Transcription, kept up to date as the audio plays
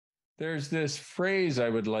There's this phrase I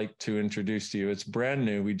would like to introduce to you. It's brand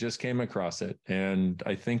new. We just came across it, and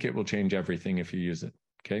I think it will change everything if you use it.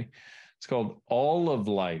 Okay. It's called all of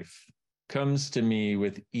life comes to me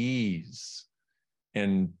with ease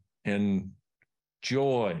and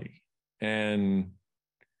joy and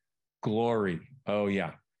glory. Oh,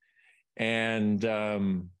 yeah. And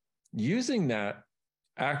using that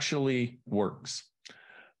actually works.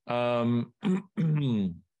 I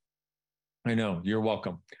know, you're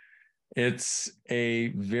welcome. It's a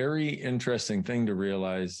very interesting thing to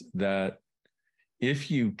realize that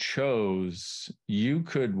if you chose, you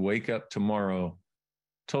could wake up tomorrow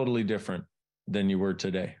totally different than you were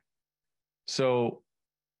today. So,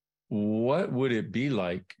 what would it be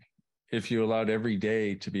like if you allowed every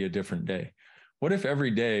day to be a different day? What if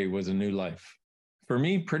every day was a new life? For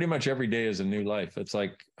me, pretty much every day is a new life. It's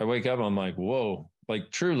like I wake up, I'm like, whoa,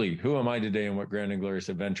 like truly, who am I today and what grand and glorious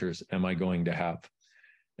adventures am I going to have?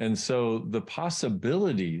 And so the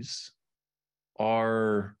possibilities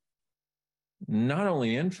are not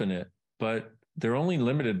only infinite, but they're only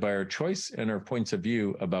limited by our choice and our points of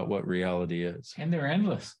view about what reality is. And they're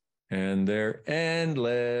endless. And they're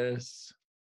endless.